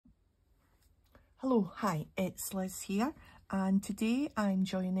Hello, hi, it's Liz here, and today I'm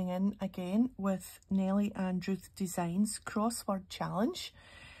joining in again with Nellie and Ruth Designs Crossword Challenge.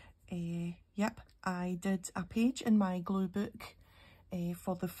 Yep, I did a page in my glue book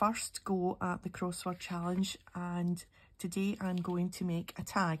for the first go at the Crossword Challenge, and today I'm going to make a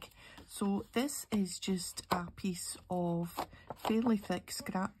tag. So this is just a piece of fairly thick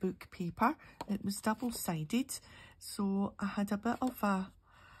scrapbook paper. It was double-sided, so I had a bit of a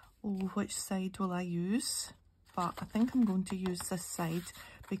which side will I use? But I think I'm going to use this side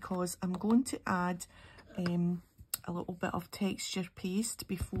because I'm going to add a little bit of texture paste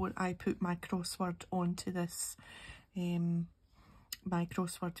before I put my crossword onto this, my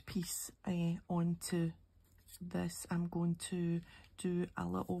crossword piece onto this. I'm going to do a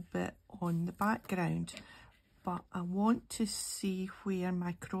little bit on the background, but I want to see where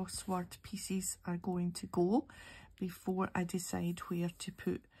my crossword pieces are going to go before I decide where to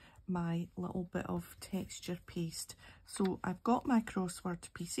put my little bit of texture paste. So I've got my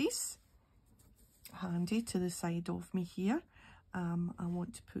crossword pieces handy to the side of me here. I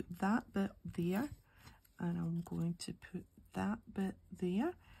want to put that bit there, and I'm going to put that bit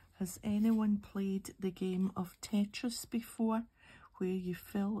there. Has anyone played the game of Tetris before, where you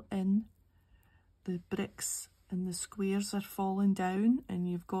fill in the bricks and the squares are falling down and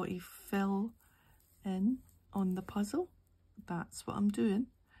you've got to fill in on the puzzle? That's what I'm doing.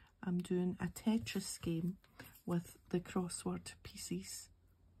 I'm doing a Tetris game with the crossword pieces.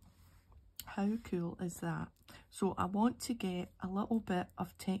 How cool is that? So I want to get a little bit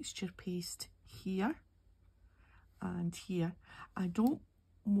of texture paste here and here. I don't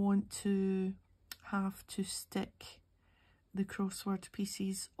want to have to stick the crossword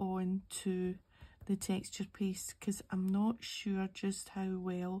pieces onto the texture paste because I'm not sure just how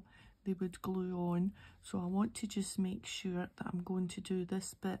well they would glue on. So I want to just make sure that I'm going to do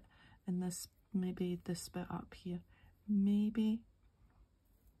this bit and this, maybe this bit up here, maybe,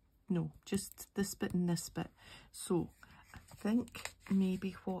 no, just this bit and this bit. So I think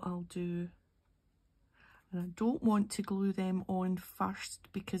maybe what I'll do, and I don't want to glue them on first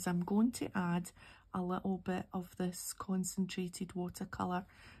because I'm going to add a little bit of this concentrated watercolour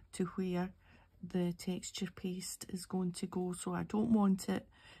to where the texture paste is going to go. So I don't want it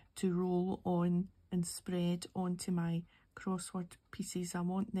to roll on and spread onto my crossword pieces. I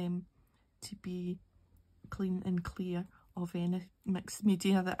want them to be clean and clear of any mixed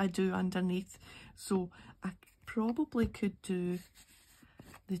media that I do underneath. So I probably could do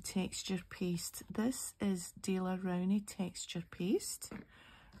the texture paste. This is Dale Rowney texture paste,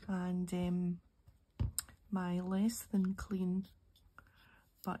 and my less than clean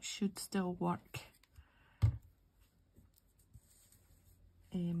but should still work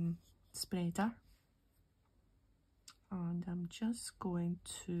spreader, and I'm just going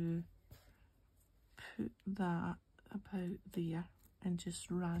to put that about there and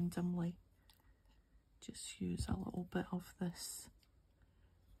just randomly just use a little bit of this,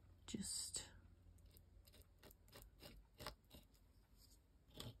 just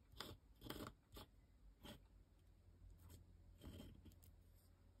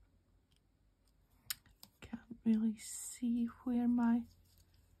can't really see where my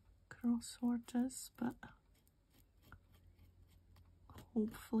crossword is, but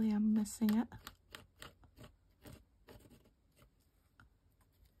hopefully I'm missing it.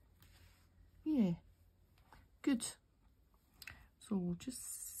 Yeah, good. So we'll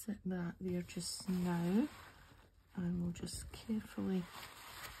just set that there just now, and we'll just carefully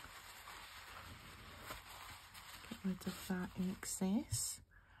get rid of that excess.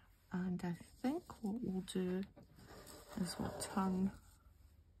 And I think what we'll do is we'll turn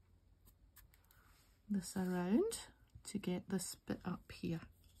this around to get this bit up here.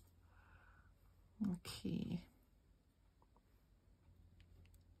 Okay.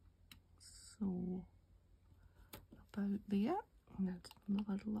 So about there, and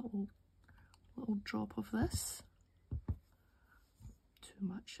another little drop of this. Too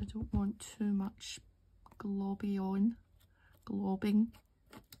much, I don't want too much globby on. Globbing,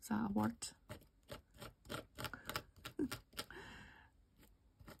 is that a word?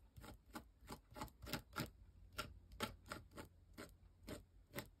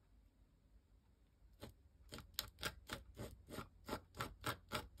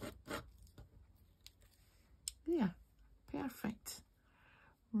 Yeah, perfect.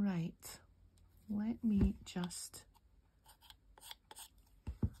 Right, let me just,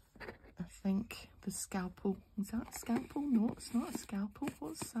 I think the scalpel, is that a scalpel? No, it's not a scalpel.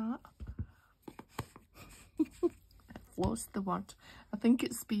 What's that? I've lost the word. I think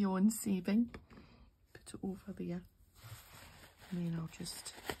it's beyond saving. Put it over there, and then I'll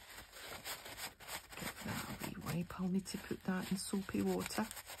just wipe. I'll need to put that in soapy water.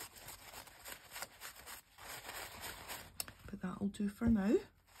 But that'll do for now.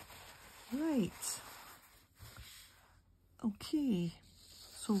 Right. Okay.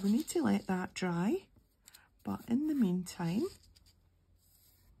 So we need to let that dry. But in the meantime,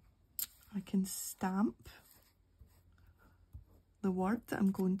 I can stamp the word that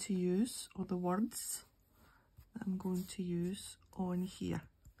I'm going to use, or the words that I'm going to use on here.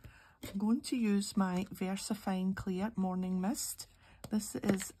 I'm going to use my VersaFine Clear Morning Mist. This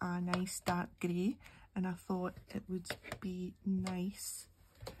is a nice dark grey, and I thought it would be nice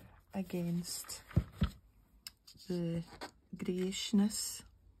against the greyish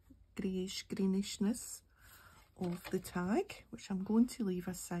greenishness of the tag, which I'm going to leave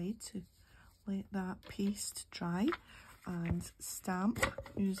aside to let that paste dry, and stamp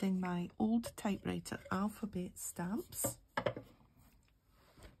using my old typewriter alphabet stamps.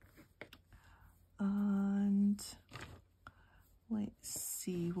 And let's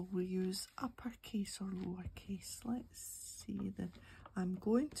see, will we use uppercase or lowercase? Let's see, I'm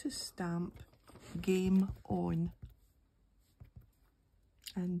going to stamp Game On.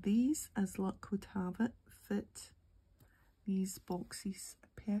 And these, as luck would have it, fit these boxes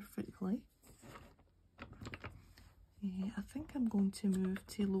perfectly. I think I'm going to move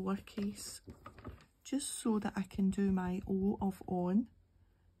to lowercase just so that I can do my O of on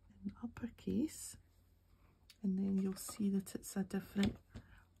in uppercase, and then you'll see that it's a different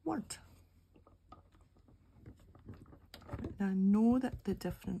word. And I know that the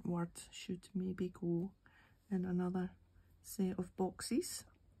different word should maybe go in another set of boxes,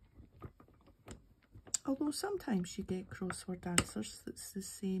 although sometimes you get crossword answers that's the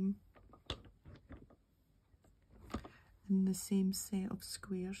same in the same set of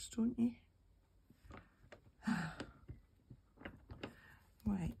squares, don't you?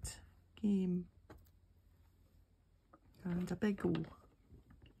 Right, game, and a big O.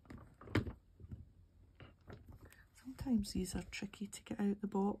 Sometimes these are tricky to get out the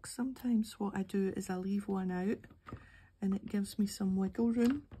box. Sometimes what I do is I leave one out and it gives me some wiggle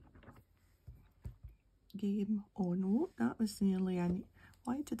room. Game on. Oh, that was nearly an...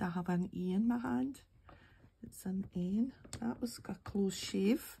 Why did I have an E in my hand? It's an N. That was a close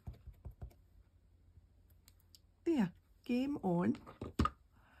shave. There. Game on.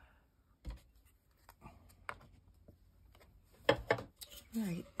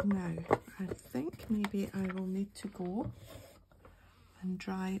 Right, now I think maybe I will need to go and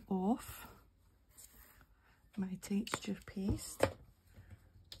dry off my texture paste,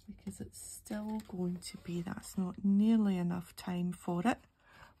 because it's still going to be, that's not nearly enough time for it,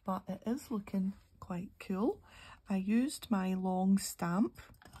 but it is looking quite cool. I used my long stamp,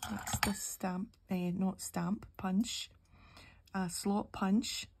 that's this stamp, not stamp, punch, a slot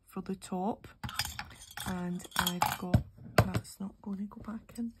punch for the top, and I've got, that's not going to go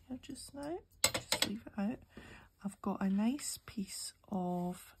back in there just now, just leave it out. I've got a nice piece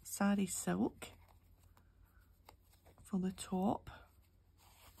of sari silk for the top,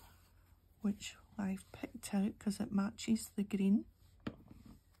 which I've picked out because it matches the green,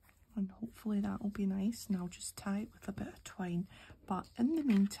 and hopefully that will be nice, and I'll just tie it with a bit of twine. But in the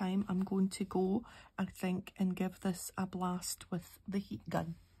meantime, I'm going to go, I think, and give this a blast with the heat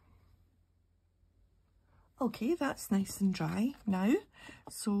gun. Okay, that's nice and dry now,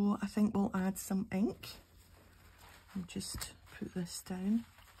 so I think we'll add some ink. I'll just put this down.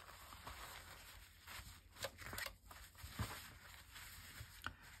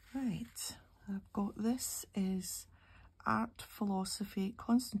 Right, I've got, this is Art Philosophy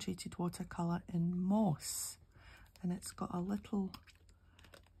Concentrated Watercolour in Moss, and it's got a little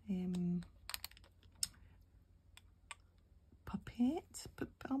puppet, but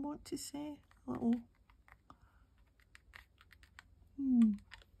I want to say a little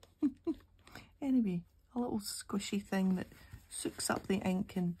anyway, a little squishy thing that soaks up the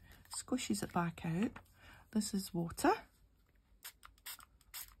ink and squishes it back out. This is water,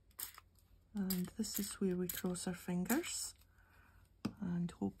 and this is where we cross our fingers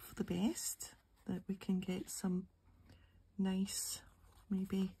and hope for the best, that we can get some nice,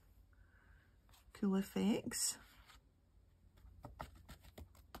 maybe cool effects.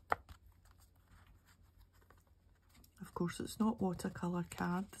 Of course, it's not watercolour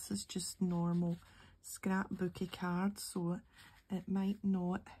card, this is just normal scrapbooky card, so it might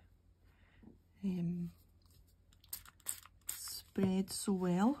not spread so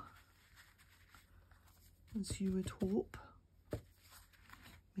well as you would hope.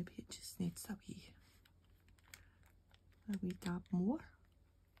 Maybe it just needs a wee dab more,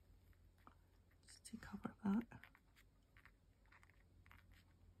 just to cover that.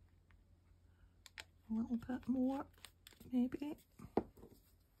 A little bit more, maybe.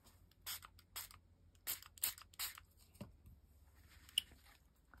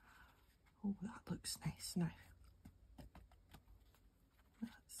 Oh, that looks nice now.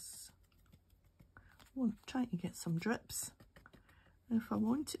 That's, oh, I'm trying to get some drips. If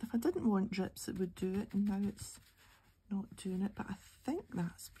I didn't want drips, it would do it, and now it's not doing it, but I think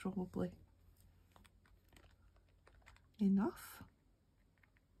that's probably enough.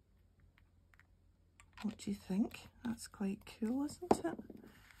 What do you think? That's quite cool, isn't it? I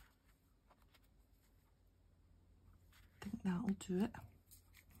think that'll do it.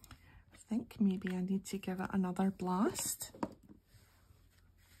 I think maybe I need to give it another blast.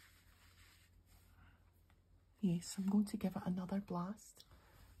 Yes, I'm going to give it another blast.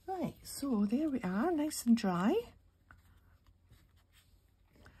 Right, so there we are, nice and dry.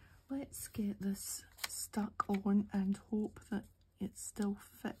 Let's get this stuck on and hope that it still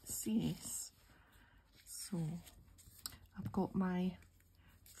fits, yes. So, I've got my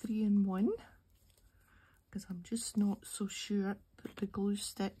 3-in-1 because I'm just not so sure that the glue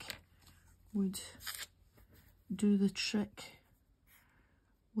stick would do the trick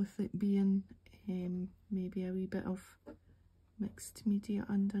with it being maybe a wee bit of mixed media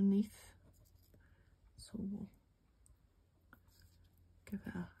underneath. So we'll give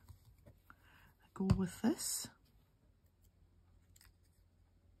it a go with this.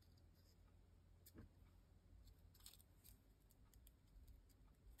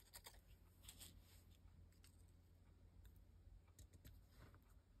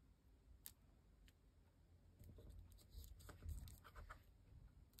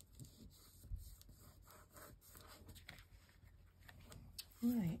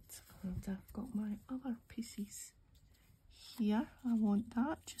 Right, and I've got my other pieces here. I want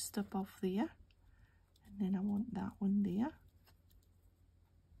that just above there, and then I want that one there,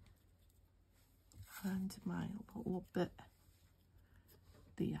 and my little bit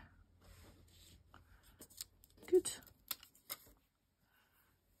there. Good.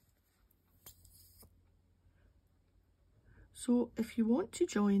 So if you want to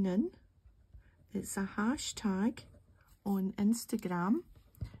join in, it's a hashtag on Instagram.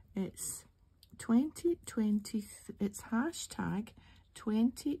 It's 2020. It's hashtag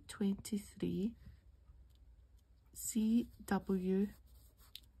 2023 CW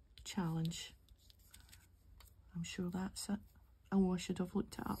challenge. I'm sure that's it. Oh, I should have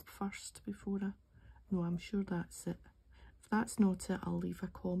looked it up first before I... No, I'm sure that's it. If that's not it, I'll leave a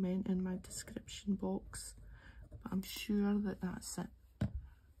comment in my description box. But I'm sure that that's it.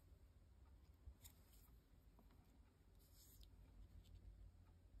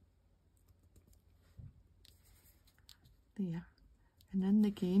 There. And in the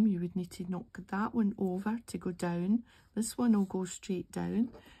game you would need to knock that one over to go down. This one will go straight down,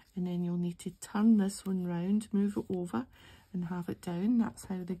 and then you'll need to turn this one round, move it over and have it down. That's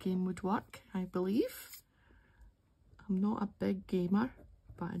how the game would work, I believe. I'm not a big gamer,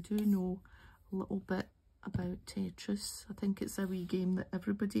 but I do know a little bit about Tetris. I think it's a wee game that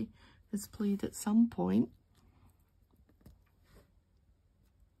everybody has played at some point.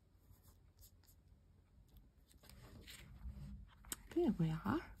 There we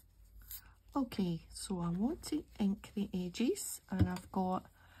are. Okay, so I want to ink the edges, and I've got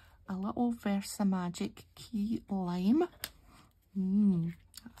a little Versamagic key lime.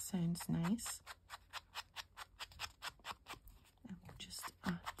 That sounds nice. And we'll just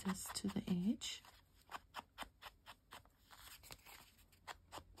add this to the edge.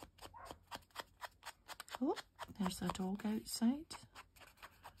 Oh, there's a dog outside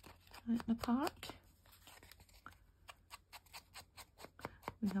out in the park.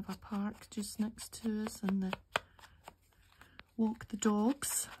 We have a park just next to us, and the walk the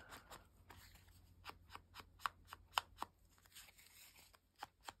dogs.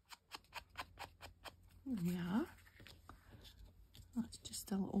 There we are. That's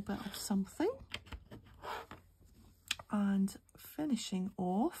just a little bit of something. And finishing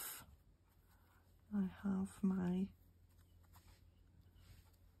off, I have my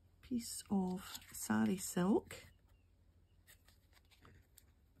piece of sari silk.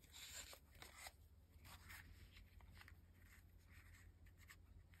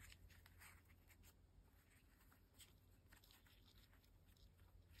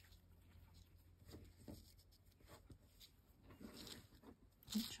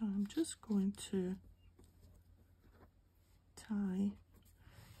 Which I'm just going to tie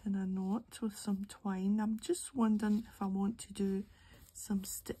in a knot with some twine. I'm just wondering if I want to do some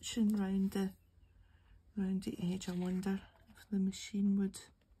stitching round the edge. I wonder if the machine would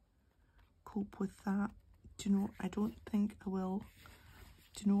cope with that. Do you know, I don't think I will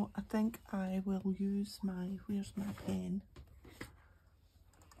Do you know, I think I will use my, where's my pen?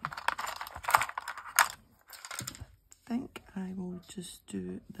 I think I will just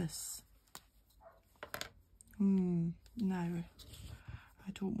do this. Now,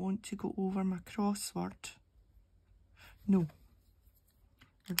 I don't want to go over my crossword. No,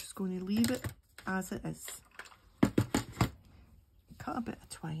 I'm just going to leave it as it is. Cut a bit of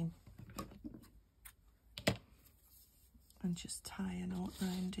twine and just tie a knot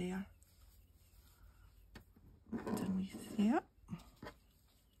round there, underneath there,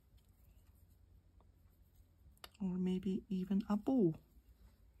 or maybe even a bow.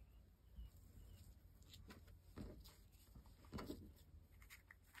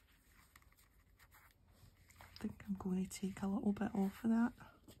 I think I'm going to take a little bit off of that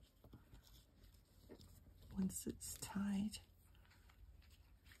once it's tied.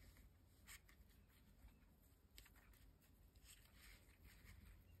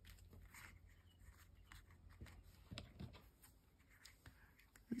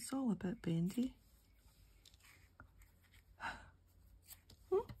 It's all a bit bendy.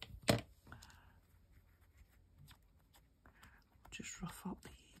 Just rough up the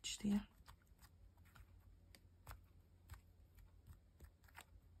edge there.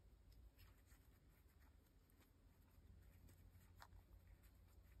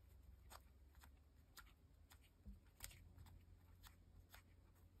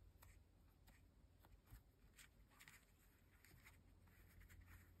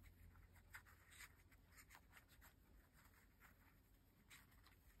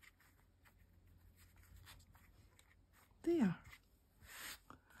 There.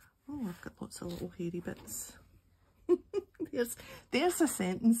 Oh, I've got lots of little hairy bits. There's a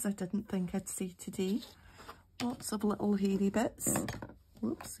sentence I didn't think I'd say today. Lots of little hairy bits.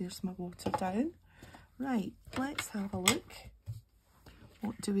 Whoops, there's my water down. Right, let's have a look.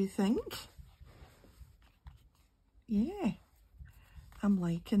 What do we think? Yeah, I'm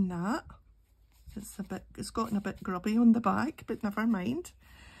liking that. It's gotten a bit grubby on the back, but never mind.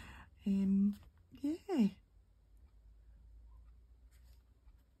 Yeah.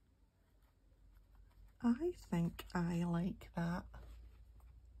 I think I like that.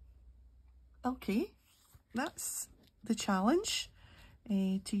 Okay, that's the challenge,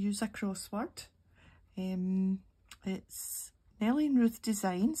 to use a crossword. It's Nellie and Ruth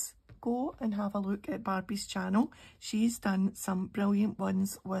Designs. Go and have a look at Barbie's channel. She's done some brilliant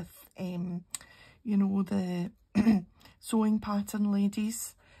ones with, you know, the sewing pattern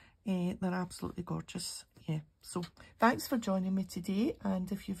ladies. They're absolutely gorgeous. Yeah, so thanks for joining me today,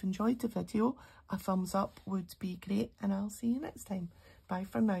 and if you've enjoyed the video, a thumbs up would be great, and I'll see you next time. Bye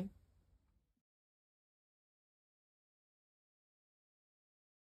for now.